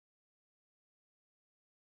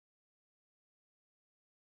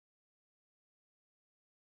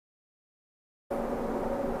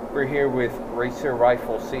We're here with Racer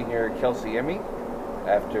Rifle senior Kelsey Emme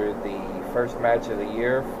after the first match of the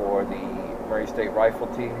year for the Murray State Rifle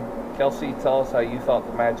team. Kelsey, tell us how you thought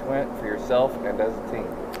the match went for yourself and as a team.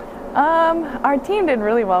 Our team did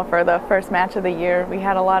really well for the first match of the year. We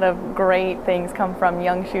had a lot of great things come from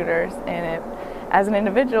young shooters, and as an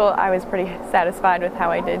individual, I was pretty satisfied with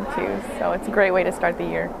how I did too. So it's a great way to start the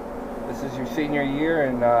year. This is your senior year,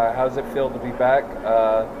 and how does it feel to be back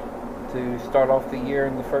to start off the year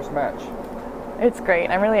in the first match? It's great.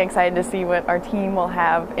 I'm really excited to see what our team will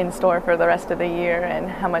have in store for the rest of the year and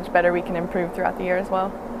how much better we can improve throughout the year as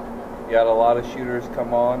well. You had a lot of shooters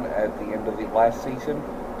come on at the end of the last season.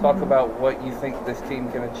 Talk about what you think this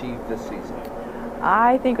team can achieve this season.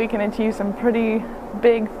 I think we can achieve some pretty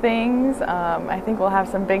big things. I think we'll have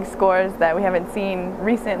some big scores that we haven't seen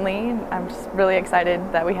recently. I'm just really excited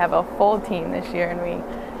that we have a full team this year and we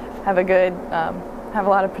have a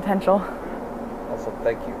lot of potential. Awesome,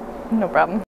 thank you. No problem.